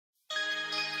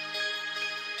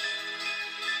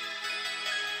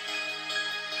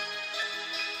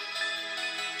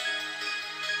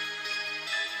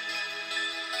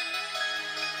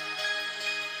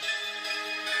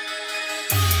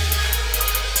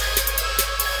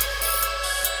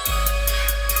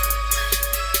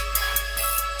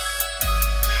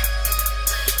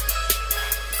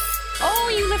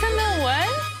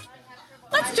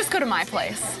go to my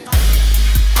place.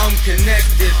 I'm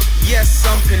connected, yes,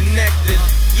 I'm connected.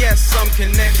 Yes, I'm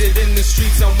connected. In the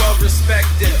streets, I'm well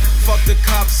respected. Fuck the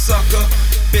cop sucker,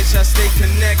 bitch, I stay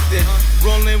connected.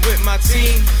 Rolling with my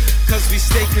team, cause we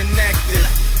stay connected.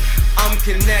 I'm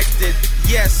connected,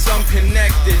 yes, I'm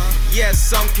connected.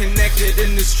 Yes, I'm connected.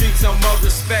 In the streets, I'm well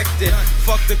respected.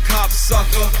 Fuck the cop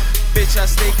sucker, bitch, I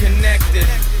stay connected.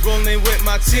 Rolling with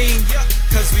my team,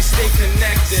 cause we stay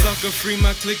connected. Sucker free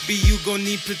my click, be you gon'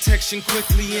 need protection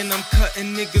quickly. And I'm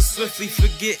cutting niggas swiftly,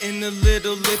 forgetting a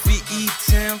little lippy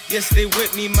E-Town. Yes, they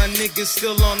with me, my niggas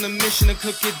still on the mission to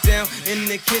cook it down. In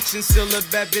the kitchen, still a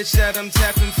bad bitch that I'm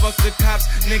tapping. Fuck the cops,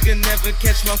 nigga, never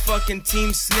catch my fucking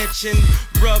team snitching.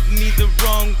 Rub me the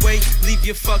wrong way, leave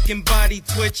your fucking body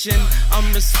twitching.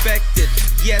 I'm respected,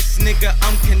 yes, nigga,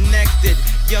 I'm connected.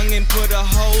 Young and put a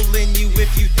hole in you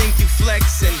if you think you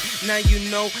flexing. Now you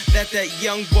know that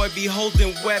young boy be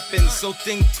holding weapons. So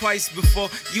think twice before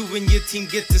you and your team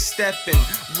get to stepping.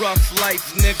 Rough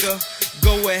life, nigga,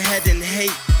 go ahead and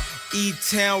hate.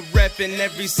 E-Town reppin'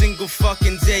 every single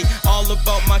fucking day. All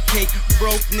about my cake.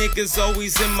 Broke niggas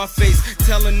always in my face.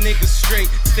 Tellin' niggas straight.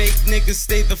 Fake niggas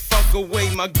stay the fuck away.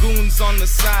 My goons on the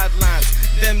sidelines.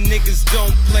 Them niggas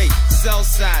don't play.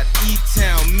 Southside,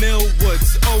 E-Town,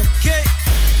 Millwoods, okay.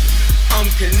 I'm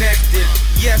connected,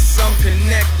 yes, I'm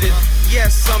connected.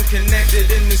 Yes, I'm connected.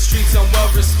 In the streets, I'm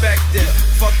well respected.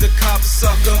 Fuck the cop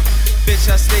sucker, bitch,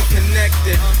 I stay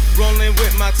connected. Rolling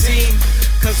with my team,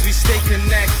 cause we stay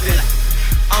connected.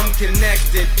 I'm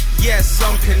connected, yes,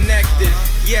 I'm connected.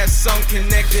 Yes, I'm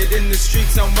connected. In the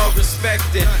streets, I'm well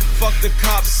respected. Fuck the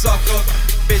cop sucker,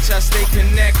 bitch, I stay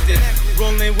connected.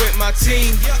 Rolling with my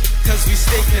team, cause we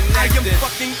stay connected. I am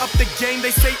fucking up the game,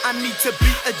 they say I need to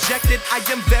be ejected. I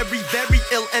am very, very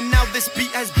ill, and now this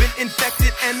beat has been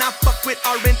infected. And I fuck with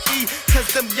RNE,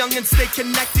 cause them youngins stay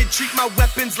connected. Treat my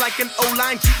weapons like an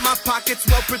O-line, keep my pockets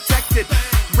well protected.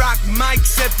 Rock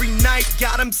mics every night,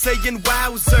 got them saying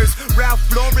wowzers. Ralph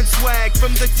Lauren swag,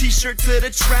 from the t-shirt to the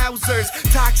trousers.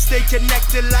 Talk stay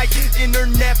connected like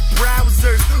internet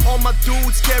browsers. All my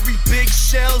dudes carry big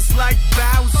shells like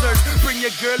Bowsers. Bring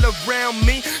your girl around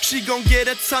me, she gon' get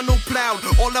a tunnel plowed.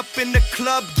 All up in the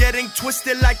club, getting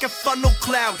twisted like a funnel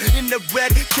cloud. In the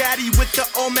red caddy with the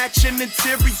all-matching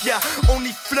interior.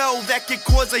 Only flow that can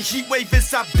cause a heat wave in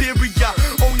Siberia.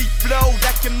 Only flow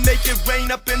that can make it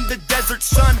rain up in the desert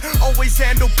sun. Always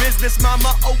handle business,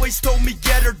 mama always told me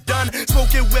get her done.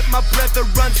 Smoking with my brother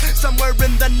runs somewhere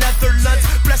in the Netherlands.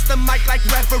 Bless the mic like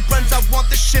reverends, I want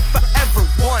the shit forever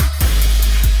one.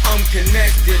 I'm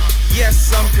connected,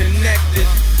 yes, I'm connected.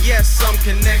 Yes, I'm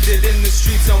connected. In the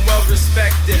streets, I'm well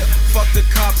respected. Fuck the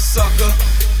cop sucker,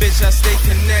 bitch, I stay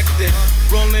connected.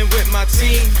 Rolling with my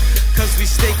team, cause we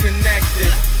stay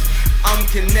connected. I'm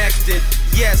connected,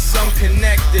 yes, I'm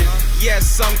connected.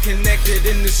 Yes, I'm connected.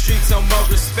 In the streets, I'm well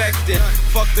respected.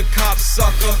 Fuck the cop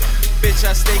sucker, bitch,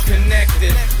 I stay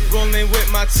connected. Rolling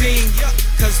with my team,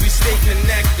 cause we stay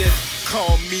connected.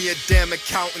 Call me a damn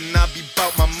accountant, I be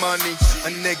bout my money.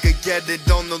 A nigga get it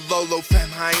on the low, fam,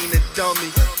 I ain't a dummy.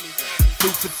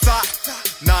 Food for thought,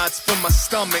 nah, it's for my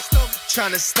stomach.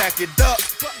 Tryna stack it up,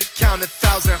 count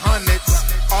 1,000 hundreds.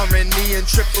 RNE and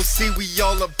Triple C, we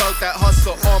all about that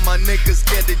hustle. All my niggas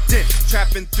get it in,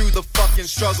 trapping through the fucking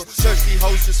struggle. Thirsty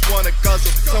hoes just wanna guzzle,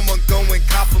 someone go and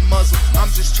cop a muzzle. I'm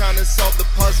just tryna solve the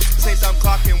puzzle, same time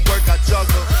clocking work, I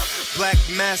juggle. Black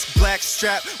mask, black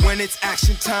strap, when it's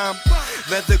action time.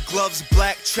 Leather gloves,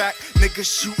 black track, nigga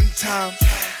shooting time.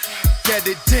 Get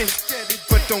it in,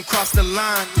 but don't cross the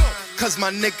line. Cause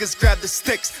my niggas grab the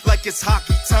sticks like it's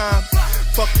hockey time.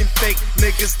 Fucking fake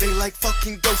niggas, they like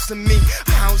fucking ghosting me.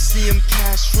 I don't see them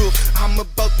cash rule, I'm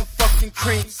about the fucking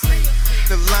cream.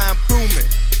 The line booming,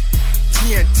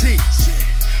 TNT,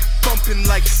 bumping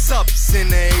like subs in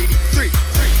the 83.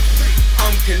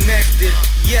 I'm connected,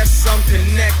 yes, I'm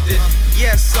connected.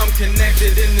 Yes, I'm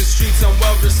connected. In the streets, I'm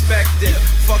well respected.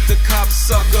 Fuck the cop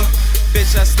sucker,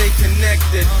 bitch, I stay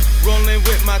connected. Rolling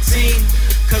with my team,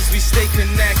 cause we stay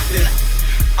connected.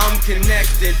 I'm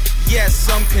connected, yes,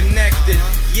 I'm connected.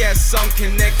 Yes, I'm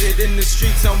connected. In the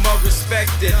streets, I'm well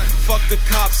respected. Fuck the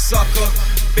cop sucker,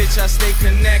 bitch, I stay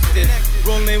connected.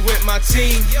 Rolling with my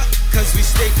team, cause we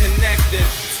stay connected.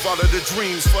 Follow the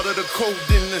dreams, follow the code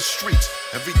in the streets.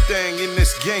 Everything in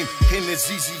this game ain't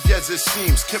as easy as it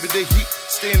seems. Carry the heat,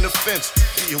 stay in the fence.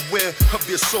 Be aware of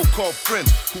your so-called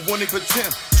friends who wanna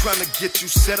pretend, trying to get you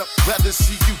set up. Rather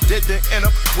see you dead than end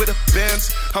up with a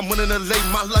Benz. I'm willing to lay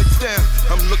my life down.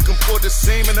 I'm looking for the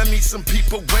same, and I need some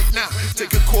people right now.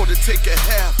 Take a quarter, take a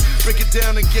half, break it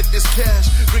down and get this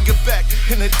cash. Bring it back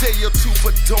in a day or two,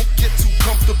 but don't get too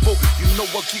comfortable. You know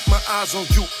I'll keep my eyes on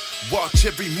you. Watch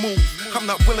every move. I'm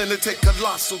not willing to take a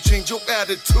loss, so change your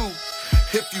attitude.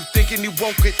 If you thinking you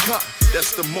won't get caught,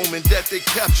 that's the moment that they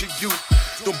capture you.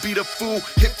 Don't be the fool.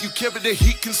 If you carry the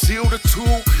heat, conceal the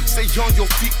tool. Stay on your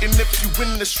feet, and if you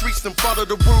in the streets, then follow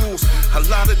the rules. A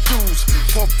lot of dudes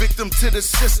fall victim to the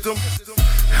system.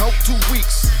 Out 2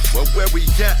 weeks, well, where we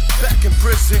at? Back in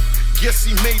prison. Guess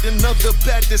he made another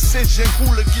bad decision.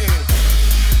 Hooliganz.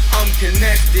 I'm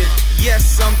connected,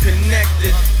 yes, I'm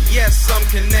connected. Yes, I'm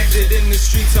connected. In the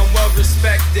streets, I'm well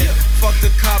respected. Fuck the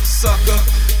cop sucker,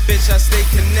 bitch, I stay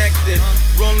connected.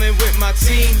 Rolling with my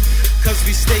team, cause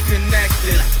we stay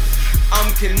connected.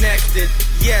 I'm connected,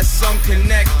 yes, I'm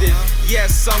connected.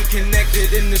 Yes, I'm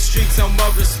connected. In the streets, I'm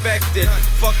well respected.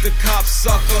 Fuck the cop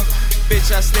sucker,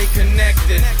 bitch, I stay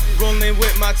connected. Rolling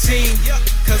with my team,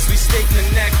 cause we stay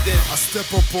connected. I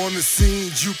step up on the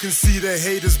scene, you can see the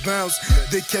haters bounce.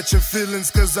 They catching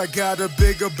feelings cause I got a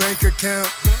bigger bank account.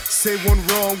 Say one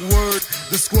wrong word,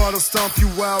 the squad will stomp you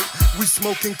out. We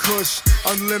smoking kush,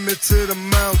 unlimited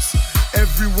amounts.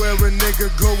 Everywhere a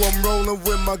nigga go, I'm rolling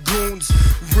with my goons.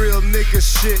 Real nigga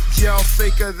shit, y'all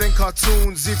faker than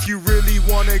cartoons. If you really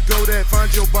wanna go there,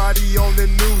 find your body on the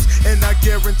news. And I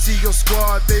guarantee your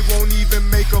squad, they won't even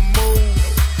make a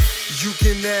move. You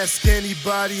can ask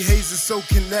anybody, Haze is so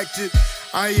connected.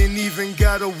 I ain't even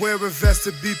gotta wear a vest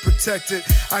to be protected.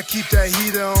 I keep that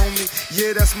heater on me,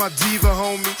 yeah, that's my diva,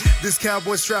 homie. This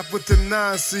cowboy strapped with the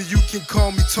 9, so you can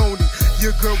call me Tony.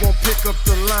 Your girl won't pick up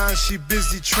the line, she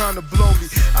busy trying to blow me.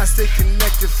 I stay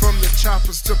connected from the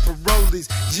choppers to parolees,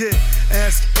 yeah.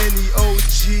 Ask any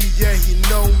OG, yeah, he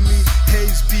know me.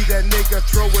 Haze be that nigga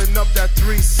throwing up that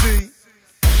 3C.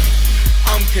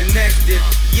 I'm connected,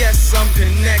 yes, I'm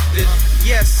connected.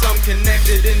 Yes, I'm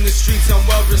connected. In the streets, I'm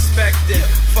well respected.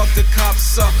 Fuck the cop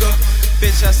sucker,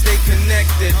 bitch, I stay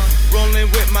connected.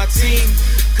 Rolling with my team,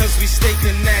 cause we stay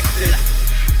connected.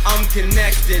 I'm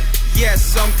connected,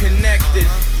 yes, I'm connected.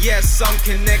 Yes, I'm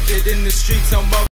connected. In the streets, I'm well